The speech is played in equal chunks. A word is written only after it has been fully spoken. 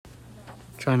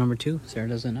Try number 2. Sarah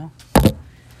doesn't know.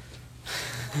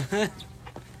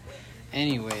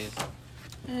 Anyways.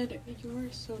 Ed, you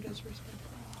are so disrespectful.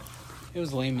 It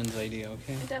was Layman's idea,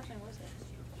 okay? It definitely wasn't.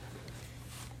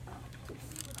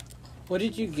 What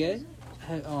did you get?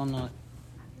 Oh, no.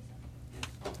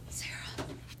 Sarah.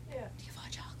 Yeah. Do you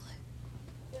want chocolate?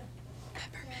 Yeah.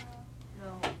 Peppermint.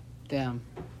 No. Damn.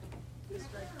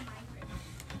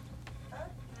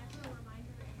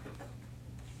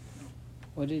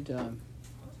 What did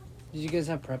you guys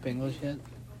have prep English yet?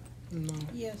 No.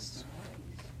 Yes.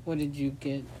 What did you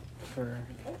get for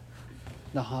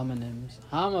the homonyms?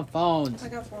 Homophones. I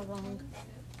got 4 wrong.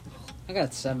 I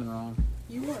got 7 wrong.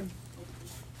 You are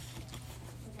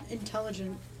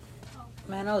intelligent.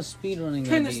 Man, I was speedrunning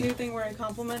Kind that of day. new thing where I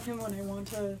compliment him when I want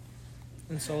to.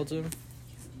 Insult him.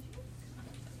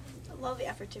 I love the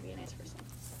effort to be a nice person.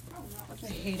 I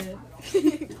hate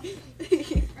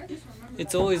it.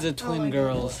 It's always the Oh twin my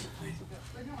girls.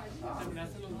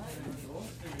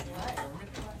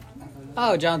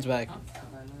 Oh, John's back.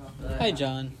 Hi,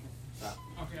 John.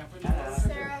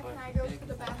 Sarah, can I go to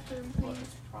the bathroom,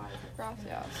 please?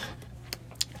 Gracias.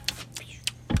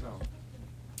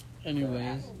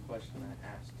 Anyways,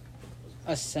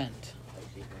 ascent.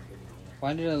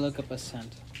 Why did I look up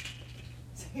ascent?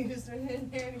 So you just went in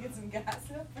there to get some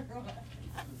gossip or what?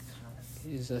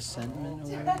 Is ascentment a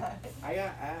word? I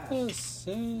got asked. Does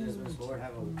Ascent. Miss Lord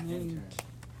have an intern?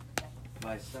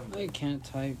 By somebody. I can't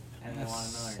type And they want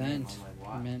to know her name. I'm like,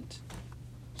 why? ascent.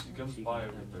 She comes by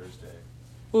every Thursday.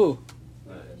 Ooh.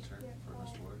 The intern for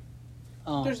Miss Ward.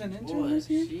 Oh. There's an intern Boy, this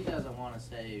year? she doesn't want to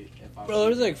say if I'm. Bro,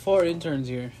 there's like 4 interns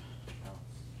here.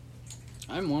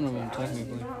 I'm one of them,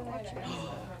 technically.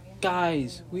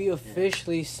 Guys, we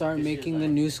officially start making the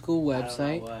new school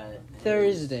website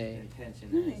Thursday.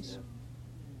 Nice.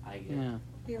 I get. Yeah.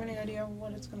 Do you have any idea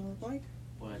what it's going to look like?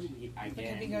 What I Like, get.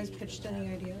 have you guys pitched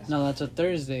any ideas? No, that's what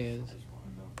Thursday is. I just want to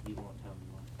know. He won't tell me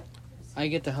what. I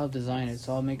get to help design it,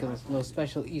 so I'll make a little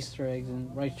special Easter eggs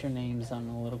and write your names on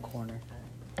a little corner.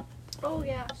 Oh,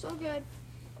 yeah. So good.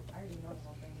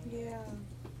 Yeah.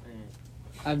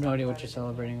 I have no idea what you're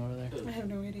celebrating over there. I have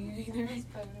no idea either.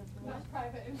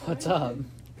 What's up?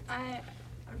 I'm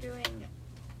doing...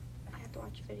 I have to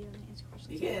watch a video and answer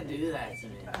questions. You can't do that to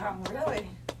me. Oh, really?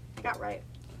 I got right.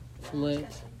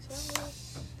 Lit.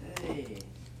 Hey.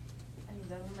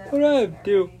 What I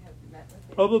do?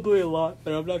 Probably a lot,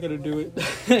 but I'm not gonna do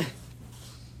it.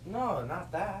 No,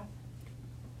 not that.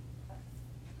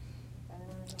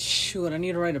 Shoot, I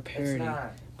need to write a It's parody.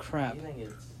 not. Crap. You think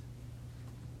it's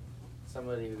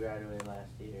somebody who graduated last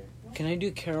year? Can I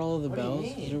do Carol of the What do you Bells?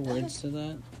 mean? Is there words to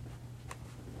that?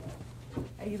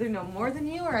 I either know more than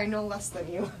you or I know less than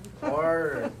you.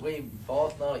 Or we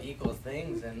both know equal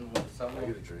things and somebody.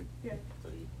 Get a drink. Yeah.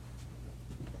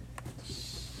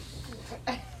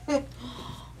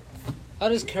 How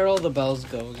does Carol of the Bells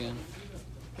go again?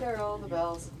 Carol, the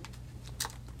bells.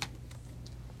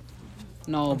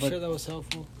 No, I'm but sure that was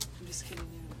helpful. I'm just kidding.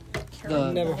 the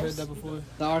I've never heard that before.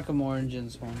 the Arkham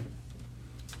Origins one.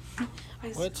 I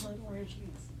used What? to call it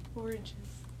oranges.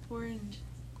 Orange.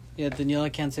 Yeah,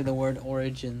 Daniela can't say the word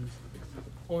origins.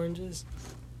 Oranges.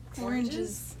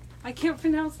 Oranges. I can't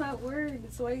pronounce that word,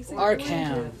 so I say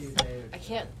Arkham. oranges. I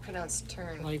can't pronounce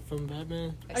turn. Like from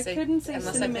Batman. I couldn't say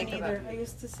unless I cinnamon think about either. it. I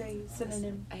used to say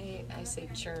synonym. I say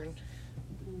churn.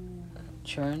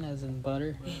 Churn as in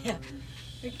butter. Yeah.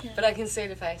 I can't. But I can say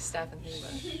it if I stop and think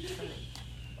about it. Turn.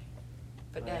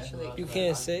 But naturally, You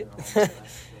can't say it.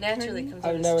 naturally comes out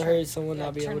I've as never turn. heard someone Yeah,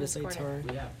 not be turn able to this say corner. turn.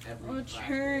 We have every Oh, class.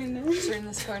 churn. Turn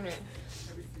this corner.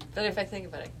 But if I think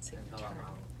about it, I can say turn.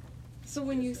 So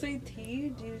when you say T,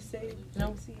 do you say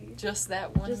Nope. T? Just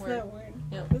that one Just word. that word.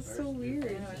 Yep. That's so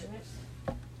weird.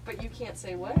 But you can't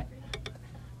say what?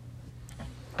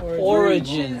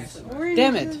 Origins. Oranges.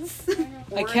 Damn it.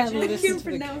 I can't Origins? listen to the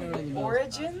pronounce Carol of the Bells.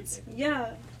 Origins?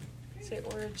 Yeah. Say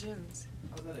origins.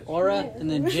 Aura and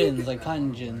then gins, like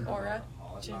cotton gin. Aura.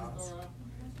 Gins.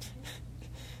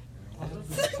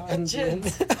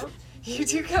 Gins. You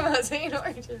do come out saying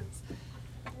origins.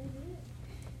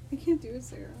 I can't do it,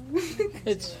 Sarah.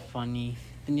 It's funny.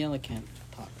 Daniela can't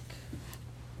talk.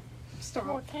 Stop.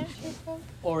 What can't you say?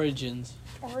 Origins.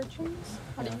 Origins?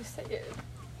 How do you say it?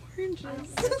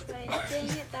 Oranges. Dang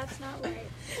it, that's not right.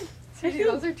 Sweetie,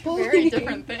 those are two very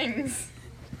different things.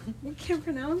 I can't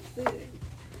pronounce it.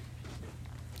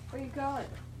 Where you going?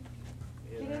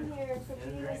 Get in here.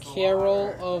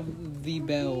 Carol of the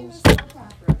Bells. Dun,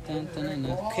 dun, dun,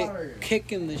 dun.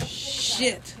 Kicking the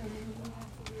shit.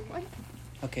 What?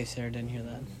 Okay, Sarah didn't hear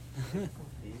that.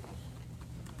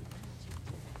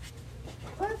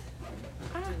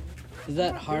 Is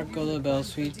that Hark of the Bells,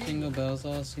 Sweet Jingle Bells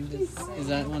all seem to... Is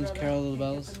that one's Carol of the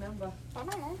Bells? I don't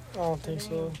know. I don't think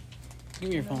so. Give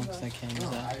me your phone because I can't use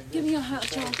that. Give me a hot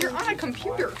chocolate. You're on a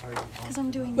computer. Because I'm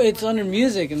doing. But it's under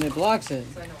music and it blocks it.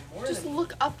 Just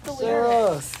look up the Sarah.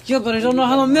 lyrics. Yeah, but I don't know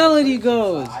how the melody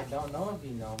goes. I don't know if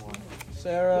you know more.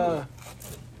 Sarah.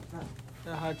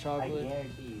 That hot I chocolate.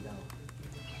 guarantee you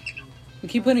don't. We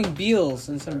keep putting Beals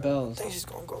instead of bells. I think she's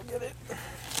gonna go get it.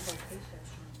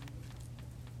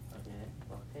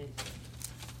 Okay.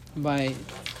 By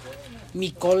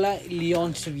Mikola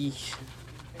Leonchevich.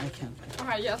 I can't.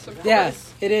 Yes, of course.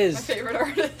 Yes, it My is. favorite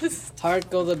artist. Hark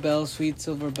go the bells, sweet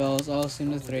silver bells, all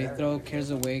seem to throw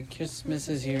cares away. Christmas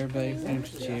is here, but it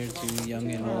seems cheer to young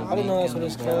and old. I don't know that's what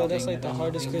meek it's and called. old, That's like the young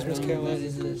hardest and Christmas old. carol What ever.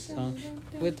 is this song?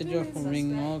 With the joyful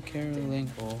ring, all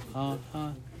caroling. Oh, ha,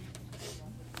 ha.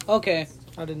 Okay,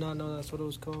 I did not know that's what it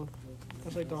was called.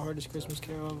 That's like the hardest Christmas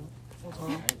carol of all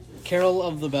time. Carol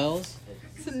of the Bells.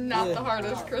 It's not Yeah. the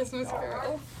hardest Christmas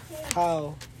carol.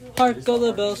 How? Hark go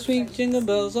the bells, sweet jingle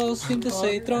bells, all seem to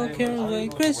say, throw care away.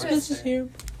 Christmas is here.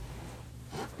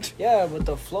 Yeah, but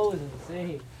the flow is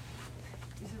insane.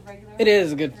 It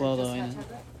is a good flow though, ain't it?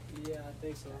 Yeah, I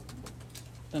think so.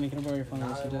 Donnie, can I borrow your phone?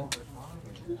 Yes, you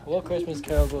do. What Christmas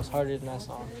carol goes harder than that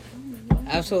song?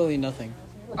 Absolutely nothing.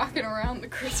 Rocking around the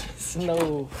Christmas.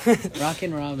 No.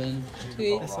 Rockin' Robin.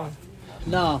 Sweet. That song.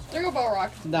 No, Jingle Bell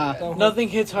Rock. nah. Nothing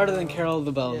hits harder than Carol of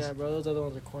the Bells. Yeah, bro, those other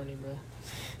ones are corny, bro.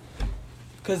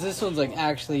 Because this one's like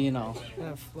actually, you know,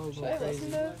 That flow Should go I crazy.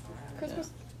 listen to Christmas?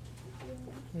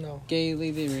 No. gaily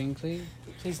they ring, please.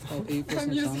 Please All don't. people My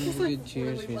sing songs music's, of like, good cheer.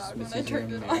 really loud when Christmas I is here.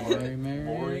 turned it on. Merry, Merry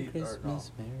Maury,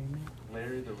 Christmas, Merry, Merry.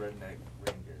 Larry the Redneck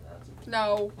Reindeer. That's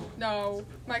No.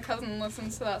 My cousin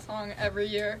listens to that song every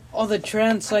year. Oh, the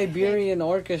Trans-Siberian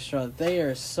Orchestra. They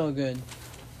are so good.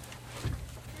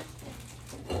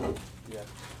 yeah.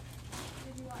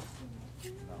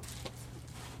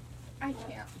 I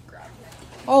can't grab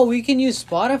it. Oh, we can use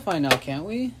Spotify now, can't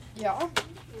we? Yeah.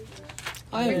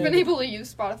 I'm We've been able to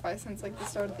use Spotify since like the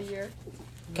start of the year.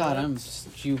 God, I'm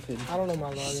stupid. I don't know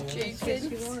my login.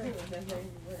 Stupid.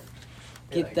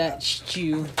 Get that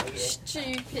stew.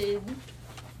 Stupid.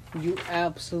 You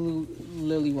absolute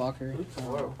Lily Walker.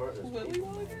 Lily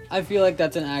Walker? I feel like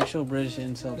that's an actual British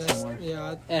insult That's, somewhere.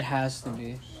 yeah, It has to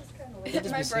be.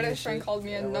 just My be saying British friend shit. called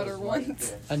me a nutter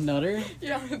once. A nutter?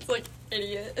 Yeah, it's like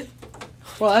idiot.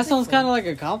 Well, that sounds kind of like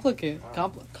a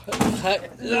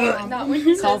Not when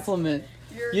you compliment.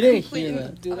 You're You didn't complete hear and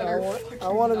that. dude, utter I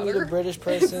want to meet a nutter. British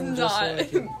person It's just so not. I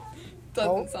can.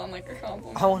 Doesn't sound like a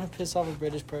compliment. I want to piss off a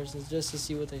British person just to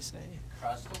see what they say.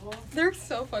 They're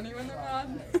so funny when they're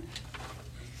mad.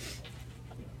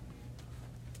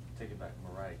 Take it back.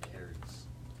 Mariah Carey's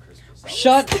Christmas. album.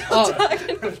 Shut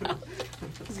up.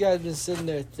 This guy's been sitting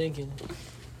there thinking.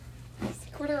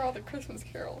 What are all the Christmas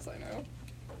carols I know?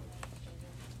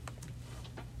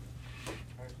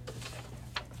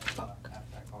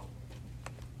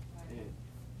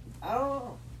 I don't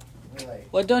know. Like,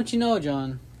 What don't you know,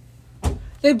 John?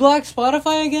 They blocked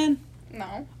Spotify again?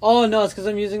 No. Oh, no, it's because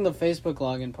I'm using the Facebook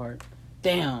login part.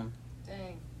 Damn.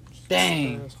 Dang.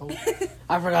 Dang. Asshole.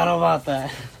 I forgot all about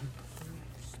that.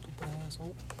 Stupid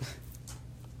asshole.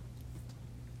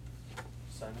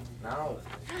 no.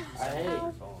 I hate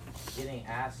getting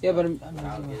asked. Yeah, but I'm about using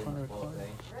my getting phone to the full record.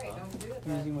 thing. Right, don't do it.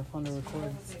 I'm using my phone to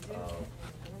record. Oh.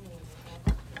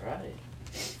 Right.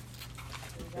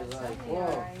 It's like,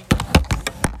 whoa.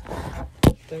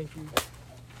 Thank you.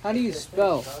 How do you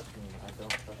spell? Trust me, I don't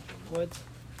trust you.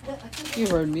 What? You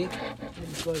heard me.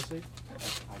 Dyslexic.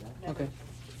 Okay.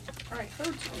 I heard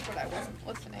you, but I wasn't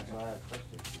listening. That's why I trust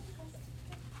you.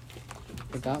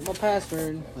 Forgot my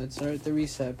password. Let's start the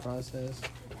reset process.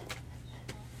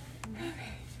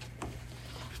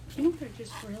 You know what I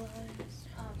just realized?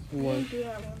 What? We do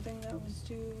that one thing that was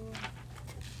due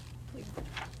like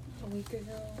a week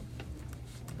ago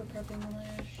for Prep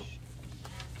English.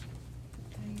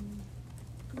 Thing.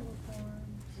 Google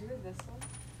Forms. You read this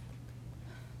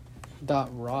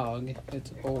one? .rog.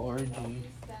 It's O-R-G. That one.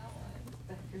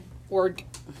 Org.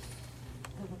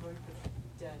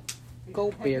 Done.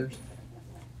 Go Bears.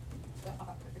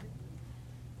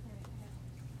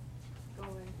 Go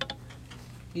away.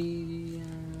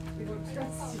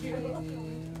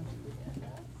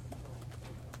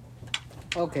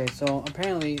 Okay, so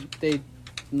apparently they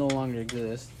no longer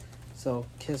exist. So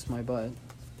kiss my butt.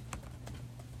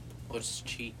 What's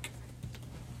cheek?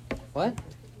 What?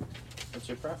 What's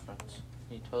your preference?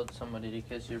 You told somebody to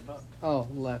kiss your butt. Oh,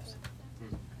 left.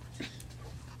 Is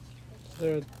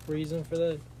there a reason for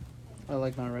that? I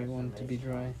like my right one to be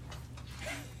dry.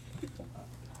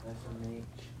 That's for me.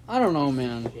 I don't know,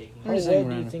 man. Shaking. How I'm wet just do saying you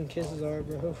random. think kisses are,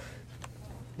 bro?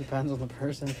 Depends on the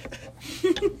person.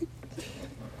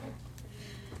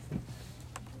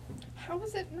 How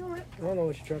was it not? I don't know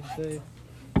what you're trying to say.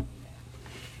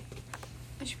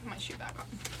 I should put my shoe back on.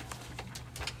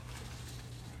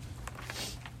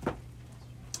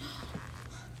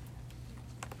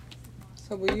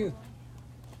 So about you?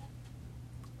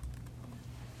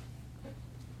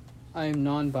 I am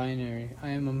non-binary. I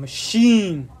am a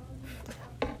machine.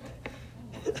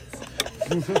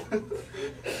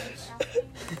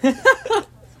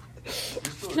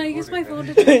 Can I use my phone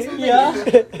to check something? Yeah.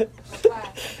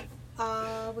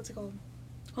 What's it called?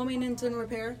 Home maintenance and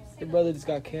repair. Your brother just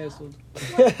got canceled.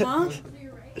 Huh?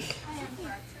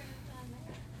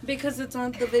 Because it's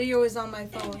on the video is on my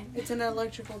phone. It's an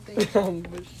electrical thing.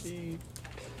 Machine.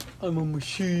 I'm a You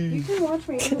machine. can watch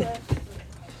me do it.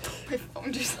 My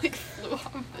phone just like flew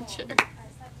off the chair.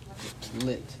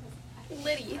 Lit.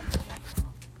 Liddy.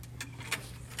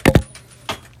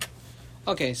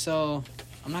 Okay, so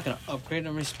I'm not gonna upgrade.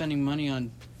 I'm just spending money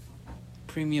on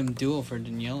premium duo for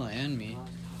Daniela and me.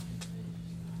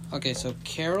 Okay, so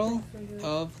Carol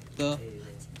of the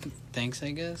Thanks,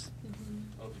 I guess.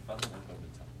 Oh, you found the one by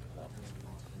Metallica.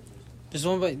 There's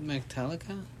one by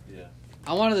Metallica. Yeah.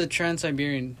 I wanted the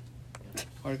Trans-Siberian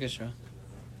Orchestra.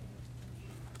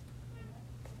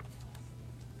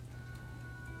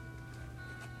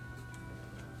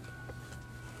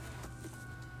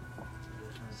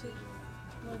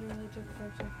 Literally took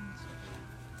 5 seconds.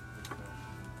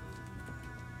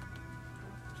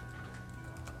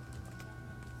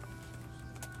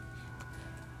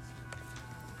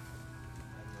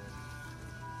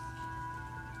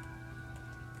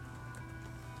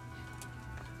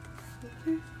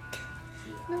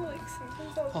 No, like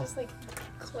sometimes I'll just like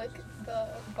click the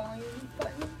volume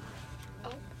button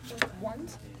up like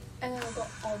once and then I'll go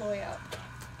all the way up.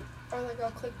 Or like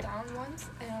I'll click down once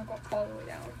and I'll go all the way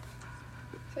down.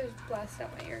 So I just blast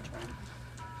out my eardrum.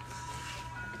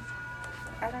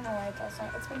 I don't know why it does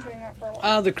that. It's been doing that for a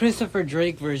while. The Christopher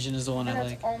Drake version is the one And I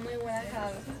that's like. only when I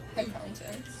have headphones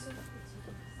in.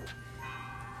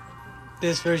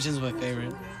 This version's my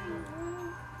favorite.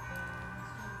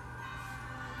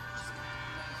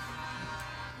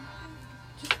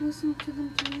 Just listen to them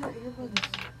through your earbuds.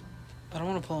 I don't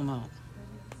want to pull them out.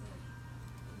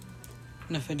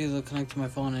 And if I do, they'll connect to my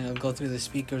phone and it'll go through the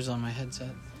speakers on my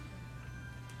headset.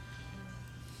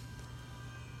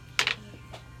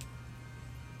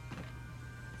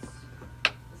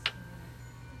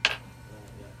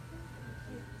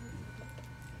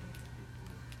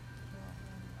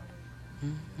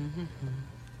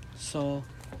 So,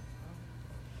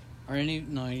 are any?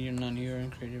 No, you're none. You're in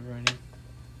creative writing.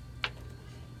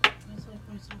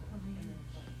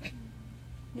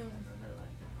 No.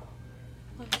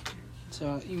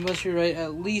 So you must rewrite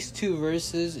at least 2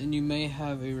 verses, and you may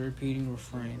have a repeating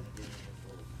refrain.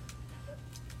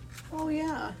 Oh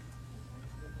yeah.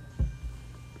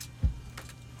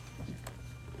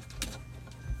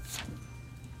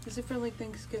 Is it for like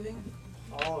Thanksgiving?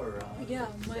 Alright. Yeah,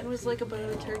 mine was like about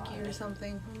a turkey or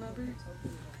something. Remember?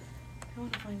 I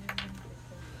want to find it.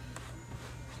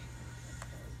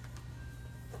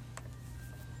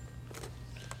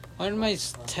 Why did my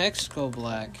text go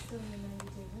black?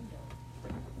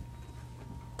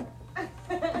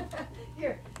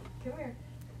 Here, come here.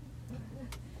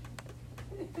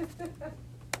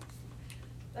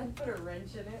 I'd put a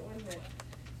wrench in it, wouldn't it?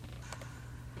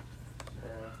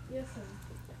 Yes, sir.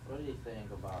 What do you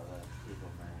think about that, people,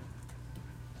 man?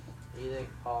 Do you think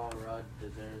Paul Rudd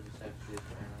deserves a sexiest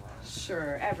man alive?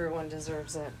 Sure, everyone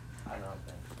deserves it. I don't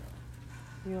think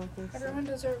so. You don't think Everyone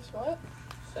deserves what?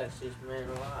 Sexiest man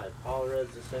alive. Paul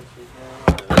Rudd's the sexiest man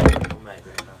alive. People mad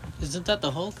right now. Isn't that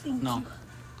the Hulk? No.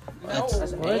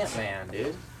 That's What? Ant-Man,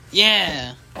 dude.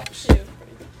 Yeah. Shoot.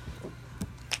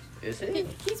 Is he?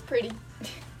 He's pretty.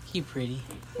 He pretty.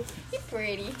 He's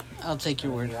pretty. I'll take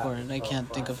your word for it. I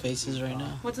can't think of faces right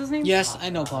now. What's his name? Yes, I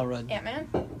know Paul Rudd. Ant-Man?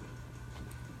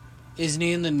 Isn't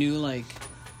he in the new, like...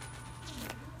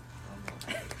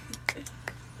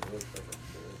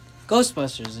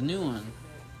 Ghostbusters, a new one.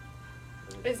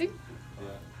 Is he? Yeah.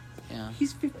 Yeah.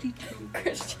 He's 52.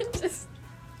 Christian just...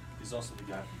 He's also the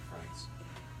guy from Friends.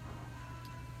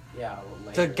 Yeah,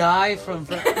 well, The later. guy from...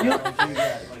 Yeah, like in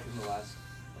the last,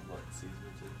 what, season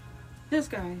or 2? This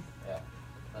guy. Yeah,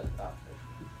 that's doctor.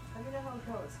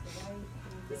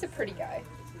 He's a pretty guy.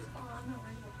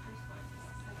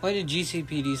 Why did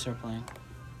GCPD start playing?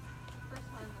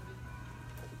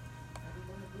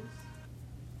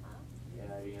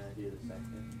 Yeah, are you gonna do the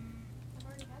second?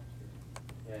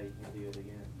 Yeah, you can do it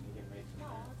again. You can make some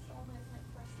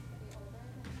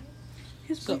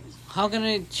His So, how can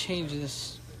I change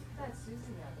this?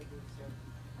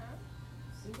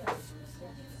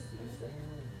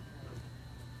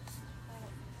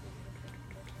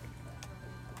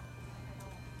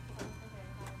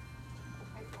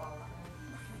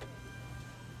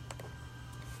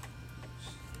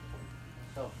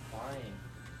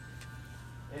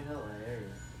 It's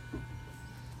hilarious.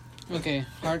 Okay,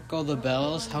 Heart Go the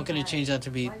Bells. How can I change that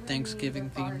to be Thanksgiving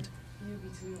themed?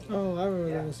 Oh, I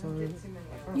remember that song.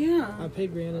 Yeah. I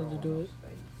paid Brianna to do it.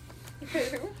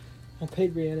 I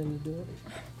paid Brianna to do it.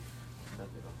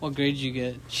 What grade did you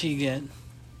get? She get?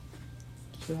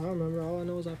 Shit, I remember. All I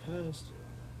know is I passed.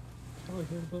 All I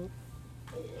cared about.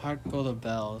 Heart Go the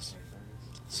Bells.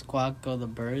 Squawk Go the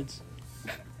Birds.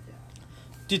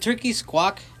 Do turkeys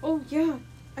squawk? Oh yeah.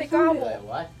 They I found gobble. it. Wait,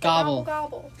 what? Gobble.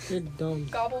 Gobble. You're dumb.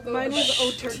 Gobble. Gobble. Mine was Shh.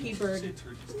 oh turkey bird. Say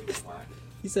turkeys do quack?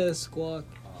 He said a squawk.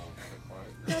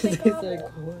 No, He they said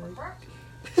gobble. quack.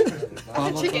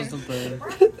 Gobble chicken. goes the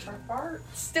bird.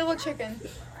 Still a chicken.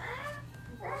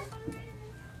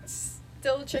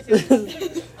 Still a chicken.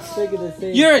 Making the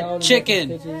same You're a sound and chicken.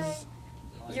 making pitches.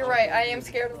 You're right. I am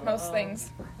scared of most things.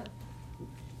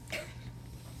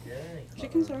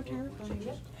 Chickens are terrifying.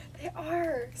 They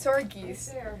are. So are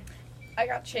geese. I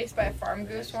got chased by a farm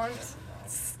goose once.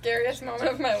 Scariest moment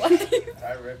of my life.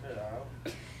 I rip it out.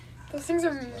 Those things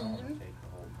are mean. Take the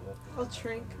whole book. I'll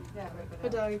drink a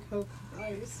Diet Coke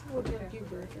ice or turkey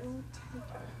burger.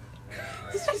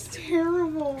 This is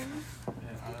terrible. And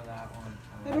out of that one,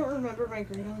 I don't remember my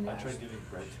grade on I it. tried giving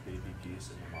bread to baby geese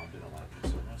and my mom didn't like it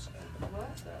so much and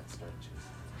dad started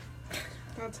chasing.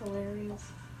 That's hilarious.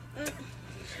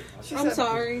 She I'm said,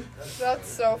 sorry. That's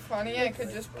so funny. I could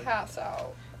just pass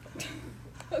out.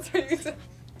 That's what you said.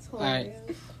 It's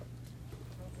hilarious.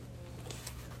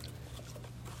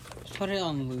 Put it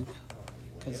on loop.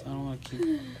 Because I don't want to keep...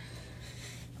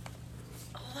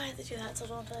 Oh, why did they do that? So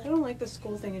don't I don't like the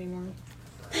school thing anymore.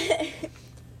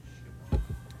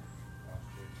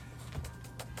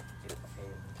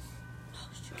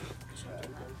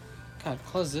 God,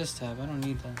 close this tab. I don't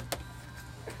need that.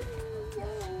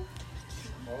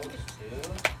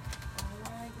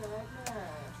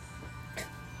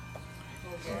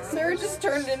 Sarah just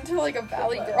turned into like a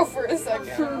valley girl for a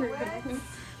second.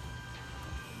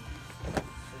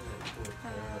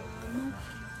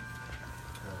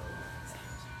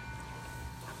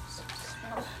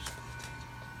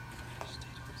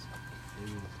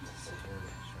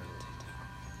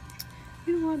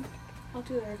 You know what? I'll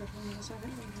do that in a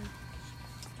second.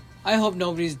 I hope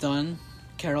nobody's done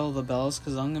Carol of the Bells,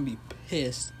 because I'm going to be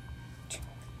pissed.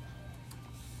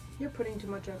 You're putting too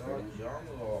much effort in.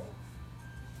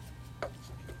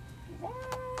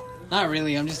 Not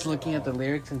really, I'm just looking at the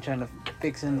lyrics and trying to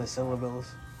fix in the syllables.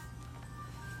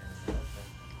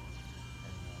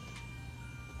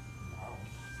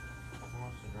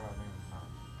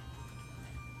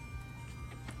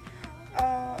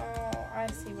 Oh, I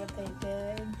see what they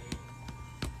did.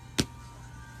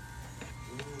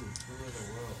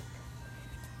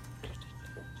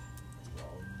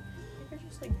 You're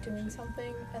just like doing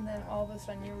something, and then all of a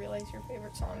sudden you realize your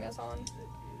favorite song is on.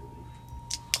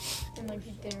 And like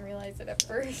you didn't realize it at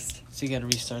first. So you gotta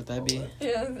restart that beat.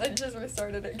 Yeah, I just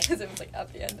restarted it because it was like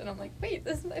at the end, and I'm like, wait,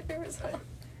 this is my favorite song.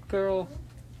 Girl.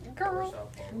 Girl,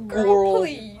 Girl.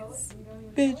 please.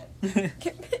 Bitch.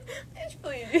 Bitch,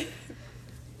 please.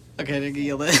 Okay, I didn't get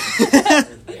yelled at.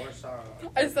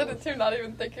 I said it too, not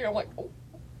even thinking. I'm like, oh.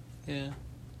 Yeah.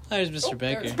 There's Mr. Oh,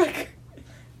 Becker. there's Becker.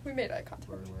 We made eye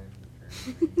contact.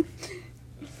 Did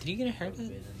he get a haircut?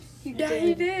 Yeah,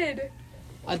 he did.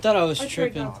 I thought I was I tried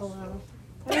tripping. not to laugh.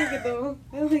 I like it though.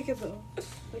 I like it though.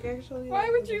 Like actually. Why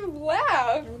would you laugh?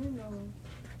 I don't know.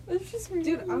 It's just mean.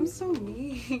 Dude, I'm so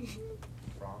mean.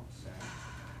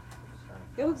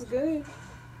 It looks good.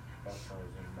 Don't worry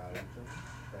about it.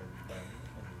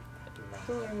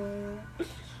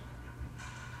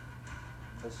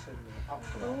 Oh,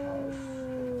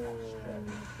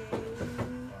 okay.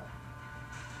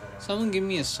 Someone give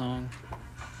me a song.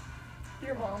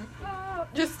 Your mom.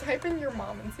 Just type in your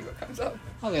mom and see what comes up.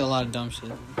 Probably a lot of dumb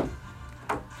shit. I'll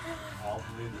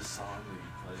play the song that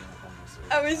you play almost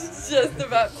every I was just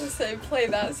about to say play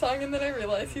that song, and then I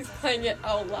realized he's playing it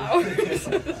out loud.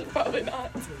 So this is probably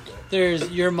not. There's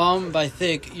Your Mom by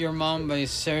Thick, Your Mom by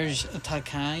Serge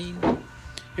Takine,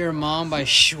 Your Mom by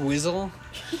Schwizzle,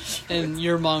 and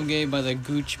Your Mom Gay by the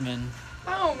Goochman.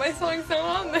 Oh, my song's not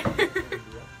on there.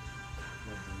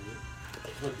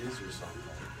 What is your song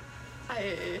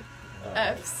called?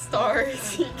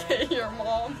 IF*CK your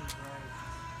mom.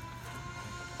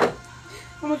 I'm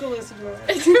gonna go listen to it.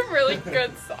 It's a really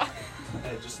good song.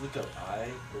 Hey, just look up I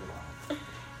or Loud.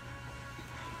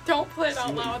 Don't play it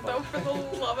out loud though, for the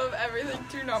love of everything.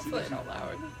 Do not play it out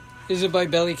loud. Is it by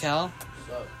Belly Cal?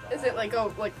 Is it like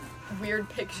a weird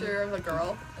picture of a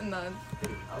girl and then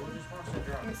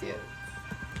let me see it.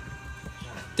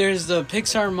 There's the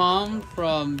Pixar mom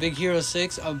from Big Hero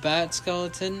 6, a bat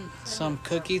skeleton, some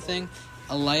cookie thing,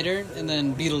 a lighter, and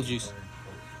then Beetlejuice.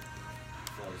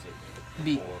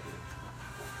 Beat.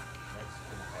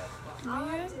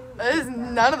 It is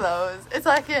none of those. It's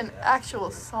like an actual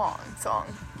song.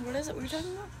 What is it? What are you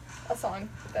talking about? A song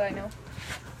that I know.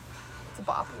 It's a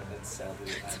bop. And then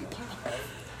sadly, I know.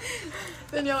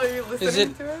 Danielle, are you Is listening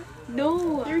it- to it?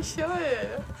 No. You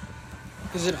should.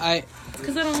 Is it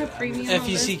Because I don't have premium. on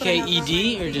this, but I have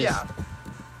FUCKED or just? Yeah.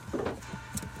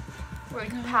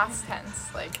 Like past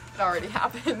tense, like it already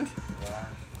happened.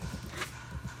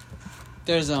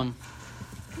 There's no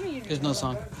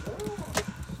song.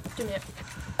 Give me it.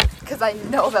 Because I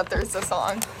know that there's a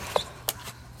song. You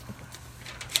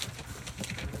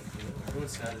know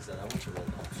what's sad is that I went to Red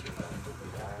Lobster but we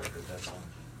never heard that song.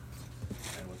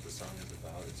 And what the song is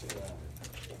about,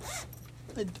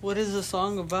 it's What is the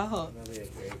song about? That'd be a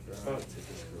great it's girl. about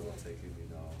this girl taking,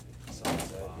 some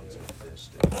bombs or fish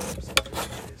sticks or something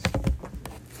like this.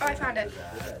 Oh, I found it.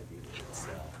 That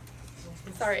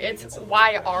itself. Sorry, it's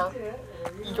YR.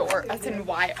 Your, as in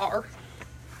YR.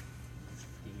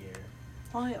 Dear.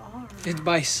 Why are? It's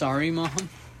by Sorry Mom.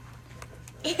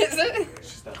 Is it?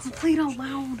 She's not Don't play it out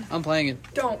loud. I'm playing it.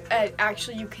 Don't, Ed.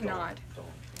 Actually, you cannot.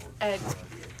 Ed,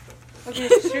 Okay,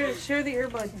 share the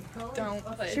earbud. don't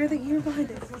play. Share the earbud.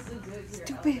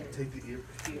 Stupid. Take the ear.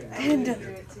 And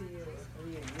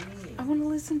I want to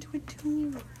listen to it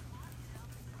too.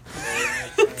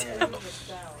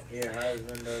 Your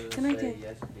husband doesn't Can I say get-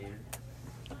 yes, dear.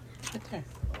 Right there.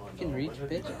 You can reach,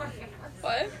 bitch.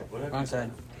 What? Wrong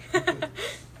side.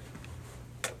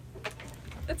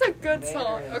 It's a good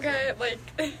song, okay? Like,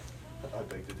 I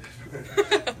beg to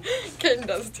differ. Kaden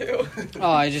does too.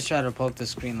 Oh, I just tried to poke the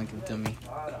screen like a dummy.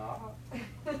 I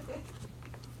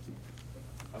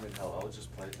mean, hell, I would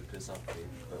just play it to piss off Kate,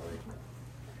 but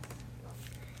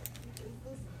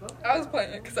like, I was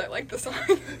playing it because I like the song.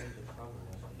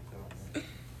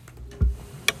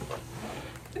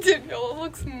 Dude, Yola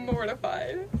looks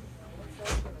mortified.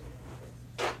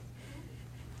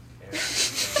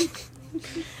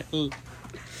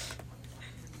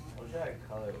 What's that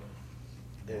color?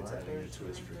 it's adding it to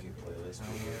his freaking playlist.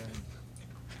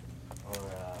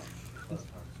 Or,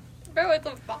 Bro, it's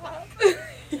a bop.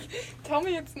 Tell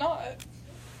me it's not.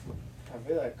 I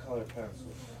feel like color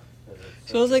pencils.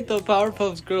 Feels like the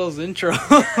Powerpuff Girls intro.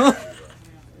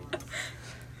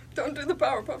 Don't do the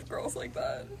Powerpuff Girls like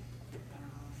that.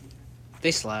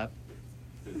 They slap.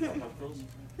 Dude, Powerpuff Girls?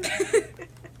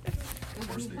 Of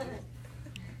course they do.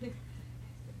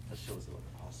 That show was an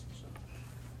awesome show.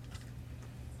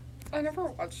 I never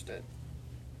watched it.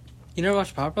 You never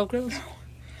watched Powerpuff Girls?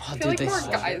 Oh, I feel dude, like they more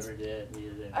slap. guys. Never did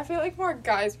either. I feel like more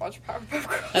guys watch Powerpuff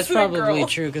Girls. That's than probably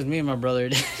girls. true because me and my brother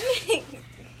did. I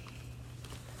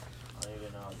don't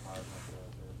even know what Powerpuff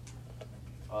Girls is.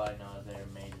 All I know is they're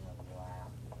made of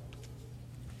laugh.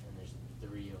 And there's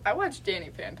 3 of them. I watched Danny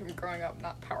Phantom growing up,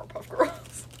 not Powerpuff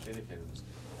Girls. Danny Phantom was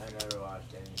I never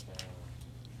watched anything.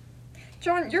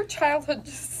 John, your childhood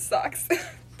just sucks.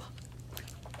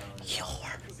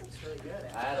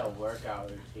 I had a workout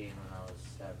routine when I was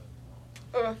 7.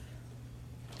 Ugh.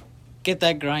 Get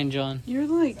that grind, John. You're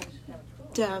like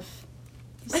deaf.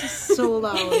 This is so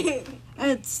loud.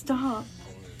 Ed, stop.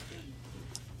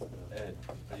 Ed,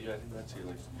 are you adding that to your,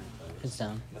 like, your playlist? It's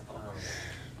down.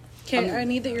 Okay, I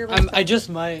need the earbud. I just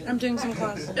might. I'm doing some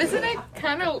classes. Isn't it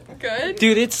kind of good?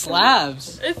 Dude, it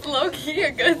slaps. It's low-key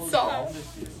a good song.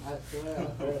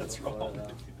 What's wrong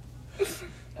with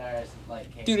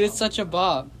you? Dude, it's such a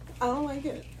bop. I don't like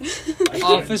it.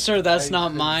 Officer, that's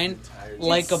not mine.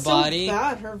 Like It's a body. So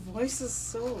bad. Her voice is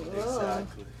so. Ugh.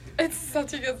 Exactly. It's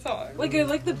such a good song. Like I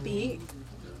like the beat,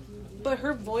 but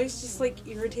her voice just like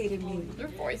irritated me. Your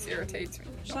voice irritates me.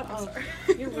 Shut I'm up.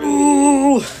 sorry. You're rude.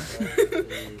 Ooh.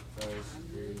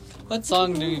 What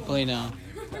song do we play now?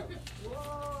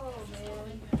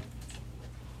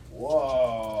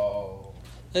 Whoa.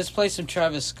 Let's play some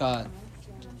Travis Scott.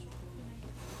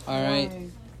 Alright. Why?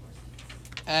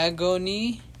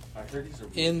 Agony I heard he's a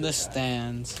really in the good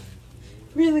stands.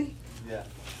 Really? actor.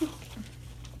 Yeah.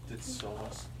 Did so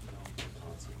much,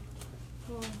 concert.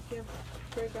 Oh, yeah.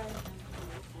 Great guy.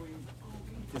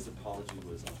 His apology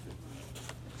was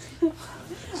unfit.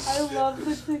 I love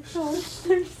the TikToks.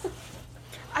 They're so-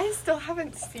 I still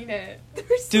haven't seen it. they're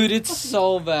so Dude, it's funny.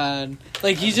 so bad.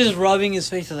 Like, he's just rubbing his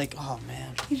face like, oh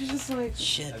man, He's just like.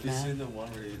 shit, Have you seen man. the one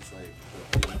where he's like,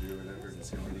 the interview or whatever, and it's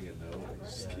him reading a note, and he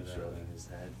just keeps rubbing his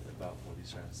head about what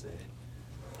he's trying to say?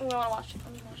 I want to watch it.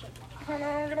 I'm gonna watch it. I know,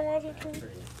 I'm gonna watch it too.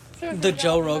 Seriously, The yeah,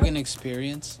 Joe I'm Rogan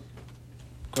experience.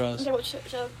 Gross. Okay, what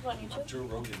show on YouTube? Joe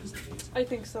Rogan is amazing. I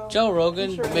think so. Joe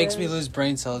Rogan Sure makes me is. lose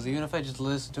brain cells, even if I just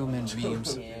listen to him in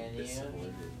memes. Can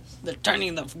you? They're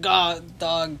turning the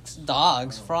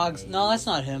frogs. No, that's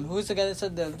not him. Who's the guy that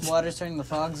said the water's turning the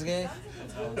frogs gay?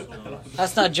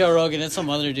 That's not Joe Rogan. It's some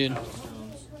other dude.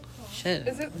 Shit.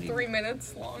 Is it 3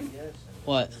 minutes long?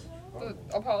 What? The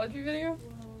apology video?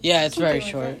 Yeah, it's very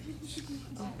short.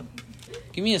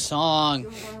 Give me a song.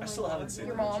 I still haven't seen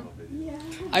Your it. mom.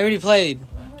 I already played.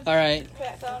 All right.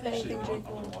 Anything J. I'm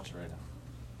Cole. watching right now.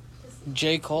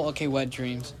 J. Cole. Okay, Wet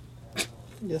Dreams.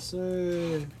 Yes,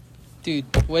 sir. Dude,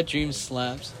 Wet Dreams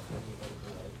slaps.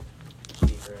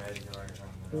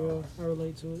 Well, I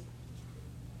relate to it.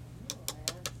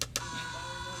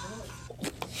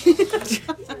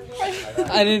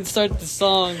 I didn't start the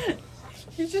song.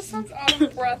 He just sounds out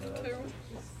of breath, too.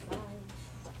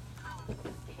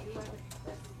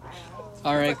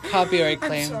 All right, copyright I'm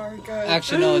claim. sorry, guys.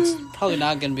 Actually, no, it's probably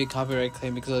not gonna be copyright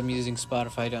claim because I'm using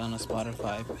Spotify on a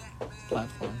Spotify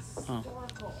platform. Huh.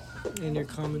 And you're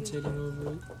commentating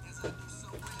over it.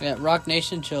 Yeah, Rock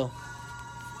Nation, chill.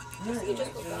 You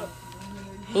just woke up.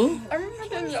 Who? I remember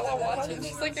Daniela watching.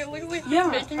 She's like, it looks like Yeah,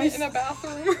 making I it in a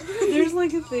bathroom. There's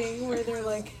like a thing where they're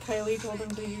like, Kylie told them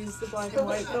to use the black and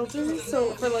white filter,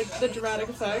 so for like the dramatic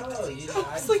effect. I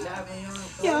was like,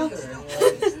 yeah.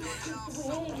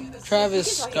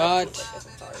 Travis Scott,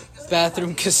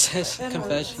 bathroom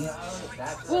confession.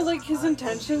 Well, like his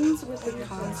intentions with the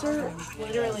concert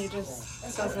literally just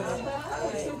says it all.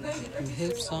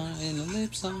 Hips on and the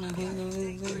lips on and I don't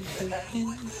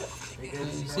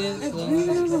even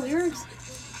know the lyrics.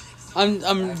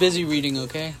 I'm busy reading,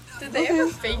 okay? Did they ever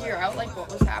figure out, like,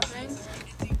 what was happening?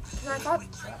 Because I thought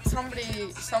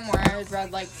somebody, somewhere I had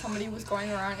read, like, somebody was going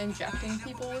around injecting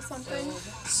people with something.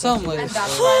 Somewhere. And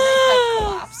that's why they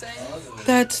kept collapsing.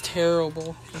 That's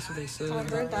terrible. That's what they said. I've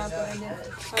heard that, but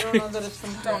I don't know that it's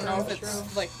something. Don't know if true.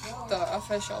 it's, like, the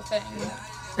official thing.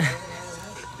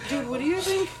 Dude, what do you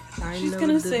think I she's know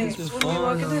gonna that say this was when we fun,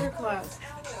 walk into though. her class?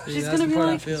 Yeah, She's that's gonna the be part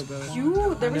I like, feel, bro.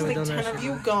 there was never like done 10 that of shit,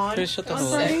 you bro. gone Chris, shut the on hell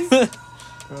up. Friday.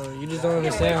 Bro, you just don't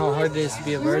understand how hard it is to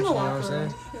be a We were in virgin, the you know what I'm locker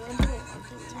saying?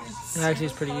 room. Actually,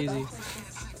 it's pretty easy.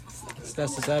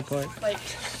 That's the sad part. Like, it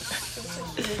was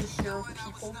like you would hear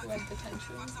people who had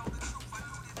detention.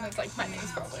 And it's like, my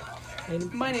name's probably on there.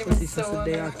 Ain't My name pussy is since so the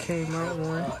day I on there. came out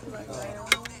one.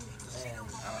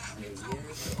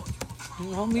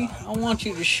 Homie, I want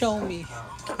you to show me.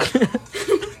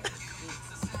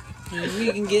 And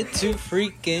we can get to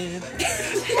freaking.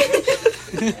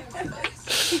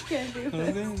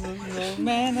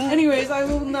 Anyways, I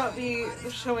will not be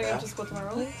showing up to school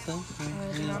tomorrow.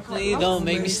 You don't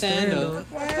make me stand up.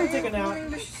 I'll take a nap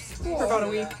for about a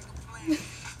week.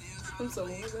 I'm so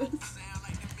over this.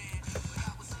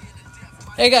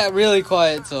 It got really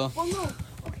quiet, so. Well, no.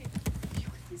 Okay. You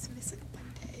guys missing one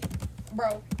day.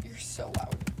 Bro, you're so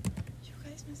loud. You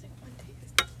guys missing one day.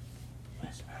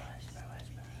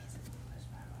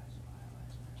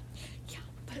 Yeah,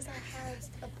 because I has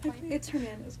a point. It's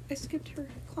Hernandez. I skipped her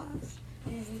class.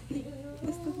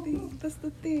 That's the thing. That's the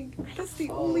thing. That's the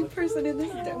only person in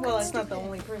this. Well, it's not the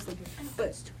only person,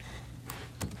 but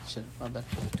Shit, my bad.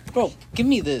 Bro, give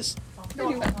me this. I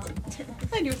do.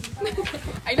 I do.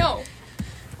 I know.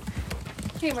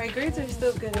 Okay, my grades are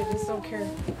still good. I just don't care.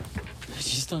 I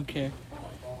just don't care.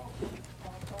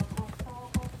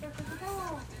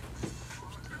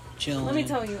 Chilling. Let me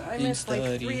tell you, I in missed like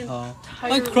study 3 hall. entire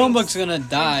My Chromebook's weeks gonna in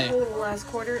die. total last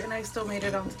quarter, and I still made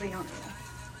it onto the honor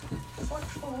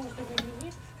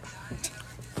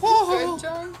roll. Good,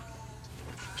 John.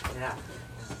 Yeah.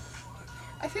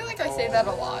 I feel like I say that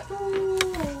a lot.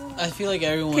 I feel like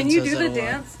everyone Can you says do that the a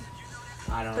lot. dance?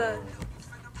 I don't The- know.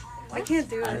 I can't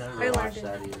do it. I I never learned watched it.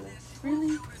 that either.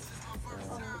 Really?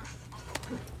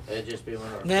 It'd just be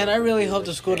one of Man, I really hope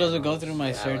the school doesn't go through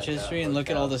my search history and look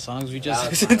at all the songs we just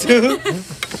listened to.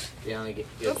 They only get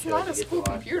good That's shows not you a get to school watch.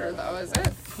 computer, though, is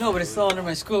it? No, but it's still under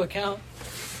my school account.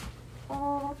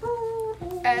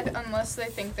 Ed, unless they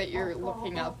think that you're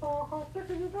looking up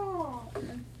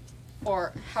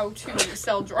or how to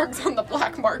sell drugs on the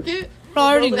black market Bro,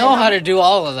 I already Build know it how up. to do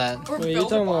all of that. or Wait, you're build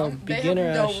talking a about bomb. They beginner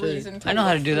have no ass shit. reason to I know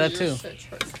how to look do that through your too.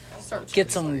 search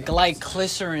Get some history.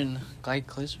 glycerin.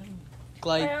 Glycerin? I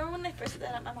Gly. remember when they first did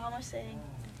that, my mom was saying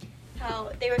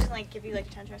how they were gonna like give you like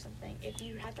attention or something if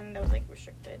you had something that was like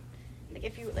restricted. Like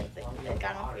if you like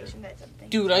got information that something.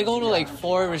 Dude, I go to like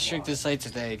 4 restricted sites a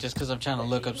day just because I'm trying to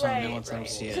look up something and want them to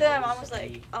see So it. then my mom was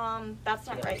like, that's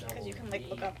not right because you can like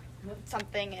look up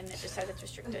something and it just says it's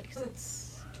restricted because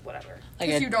it's whatever. Like,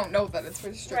 Because you don't know that it's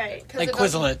restricted. Right. 'Cause like it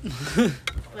doesn't- Quizlet.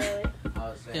 Really? I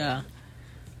was saying, Yeah,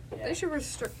 They should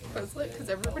restrict Quizlet because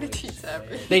everybody cheats at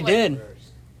everything. they Like, did.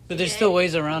 But there's still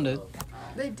ways around it.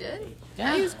 They did? I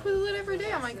Yeah. use Quizlet every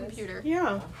day on my computer.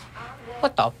 Yeah.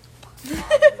 What the?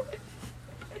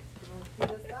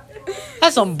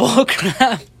 That's some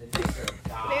bullcrap.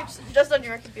 Maybe just on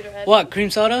your computer head. What, cream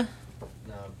soda?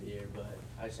 No beer, but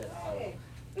I said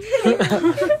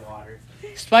water.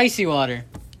 Spicy water.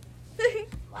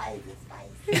 Why is it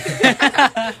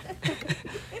spicy?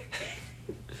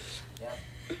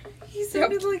 He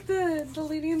sounded like the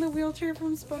lady in the wheelchair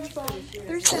from SpongeBob.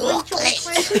 They're selling chocolates.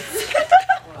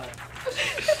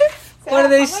 What are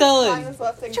they How much selling? time is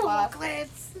left in class?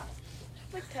 Chocolates.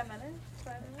 Like 10 minutes,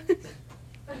 5 minutes.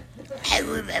 I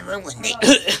remember when they.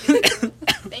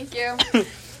 Thank you.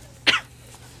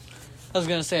 I was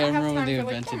gonna say, I I have remember when time they for,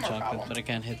 like, invented one more chocolate, problem. but I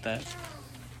can't hit that.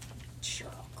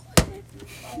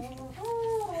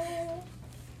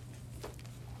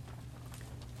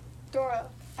 Dora,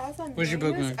 as I'm Where's your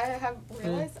doing this, bookmark? I have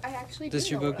realized I actually This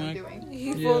do your know what I'm bookmark? doing.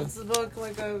 He Yeah. folds the book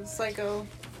like a psycho.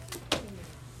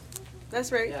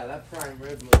 That's right. Yeah, that prime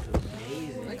rib looks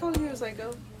amazing. I called you a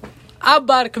psycho. I'm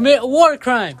about to commit a war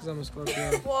crime. Because I'm a Scorpio.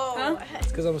 Whoa. Huh?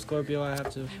 Because I'm a Scorpio, I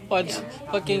have to. What?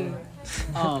 Fucking,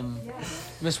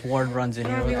 Miss Ward runs in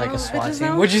here with like a SWAT Bitches team.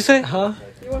 now? What'd you say? Huh?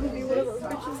 You want to be one of those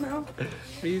bitches now?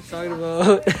 What are you talking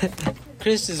about?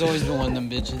 Chris has always been one of them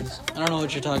bitches. I don't know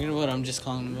what you're talking about. I'm just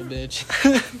calling him a bitch.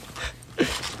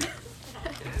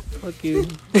 Fuck you.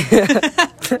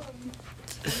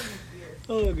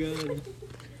 Oh god.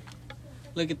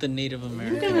 Look at the Native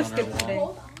American gonna on our skip today.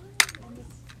 wall.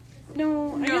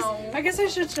 No, No. I guess I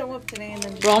should show up today and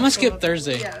then. Bro, I'm gonna show skip up.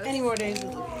 Thursday. Yes. Any more days?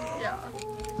 Yeah.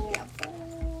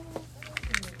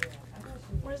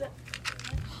 What is it?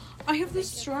 I have the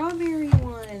strawberry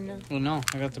one. Well, no,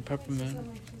 I got the peppermint.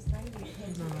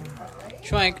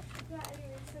 Schwank.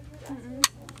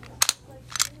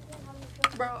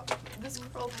 Bro, this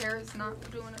curled hair is not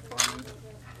doing it for me.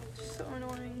 So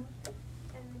annoying.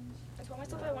 I told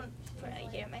myself I want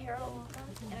to get my hair all done,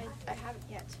 and I haven't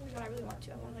yet. But I really want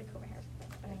to. I want to like comb my hair,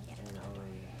 but I can't.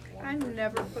 I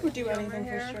never put Would do heat on my anything for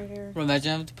hair. straight hair. Bro,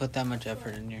 imagine having to put that much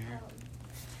effort in your hair.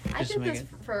 I Just to did make this it.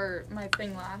 for my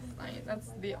thing last night. That's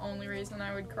the only reason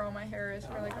I would curl my hair is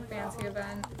for like a fancy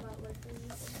event.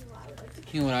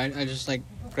 You know what? I just like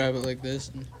grab it like this.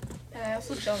 And And I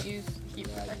also don't use heat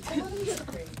protectants.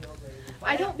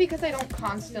 I don't because I don't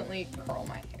constantly curl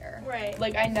my hair. Right.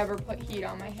 Like I never put heat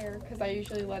on my hair because I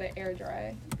usually let it air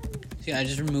dry. see, I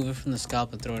just remove it from the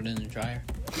scalp and throw it in the dryer.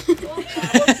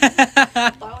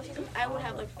 I would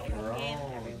have like a game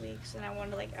every week, so then I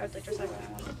wanted to like I would like dress up when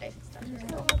I wanted nice and stuff. So I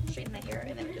was like, oh, straighten my hair,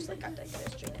 and then it just like got like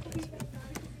this straighten it.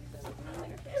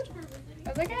 I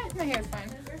was like, my hair's fine.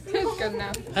 It's good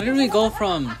enough. How did we go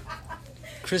from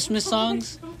Christmas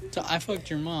songs to I Fucked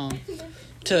Your Mom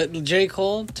to J.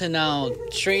 Cole to now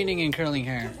straightening and curling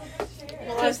hair?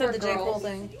 Well, I said the J. Cole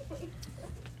thing.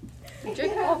 The J.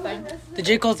 Cole thing. The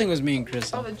J. Cole thing was me and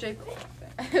Chris. Oh, the J. Cole thing.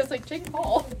 I was like, J.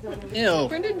 Cole? Ew.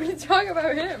 When did we talk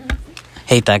about him?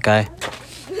 Hate that guy.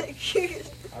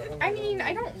 I mean,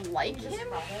 I don't like him,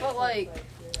 but like,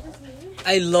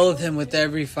 I loathe him with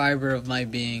every fiber of my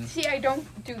being. see, I don't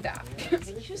do that.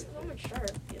 He's just a little mature.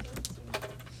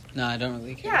 No, I don't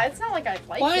really care. Yeah, it's not like I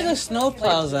like Why are him. the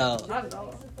snowplows out? Not at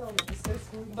all.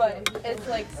 But it's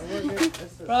like,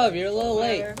 Bro, you're a little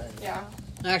late. yeah.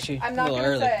 Actually, I'm a not little gonna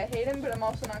early. say I hate him, but I'm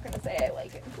also not gonna say I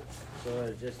like him. So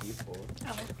it's just you four.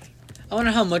 I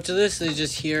wonder how much of this is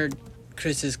just hear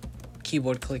Chris's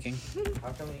keyboard clicking.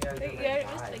 How come you guys don't Yeah, like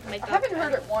just pie? like my I haven't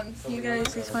heard it once. You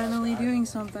guys, he's finally doing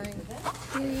something.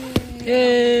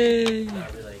 Yay!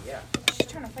 I'll be like, yeah, She's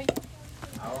trying to fight.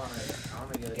 I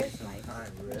wanna get you some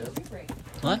prime rib.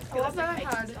 What? I love that I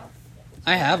had.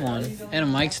 I have one. And a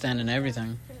mic stand and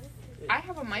everything. I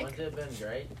have a mic. Wouldn't it have been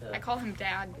great I to call him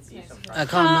Dad. eat some I prime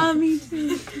call him. Me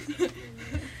too.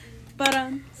 But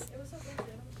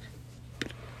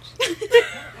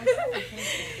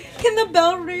can the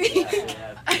bell ring?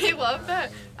 I love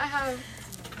that I have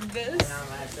this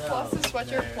plus the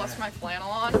sweatshirt plus my flannel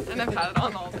on, and I've had it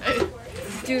on all day.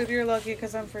 Dude, you're lucky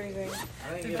because I'm freezing.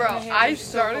 Bro, I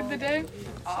started the day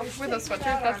off with a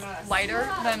sweatshirt that's lighter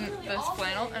than this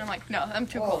flannel, and I'm like, no, I'm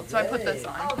too cold, so I put this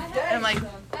on. And I'm like,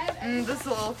 this is a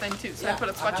little thin too, so I put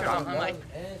a sweatshirt on. I'm like,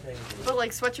 but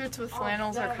like sweatshirts with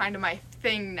flannels are kind of my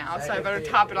thing now, so I better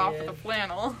top it off with a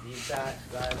flannel.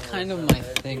 Kind of my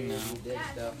thing now.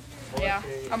 Yeah,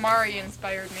 Amari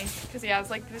inspired me because he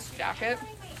has like this jacket,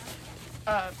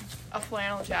 a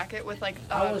flannel jacket with like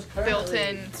a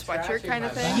built-in sweatshirt kind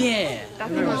of thing. Yeah. That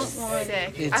thing was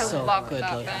sick. It's I so loved good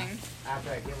that looking. thing. After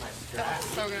I get my That strap. was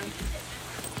so good.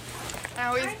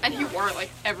 And he wore it like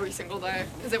every single day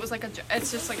because it was like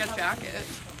it's just like a jacket.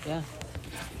 Yeah.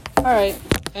 Alright.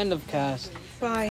 End of cast. Bye.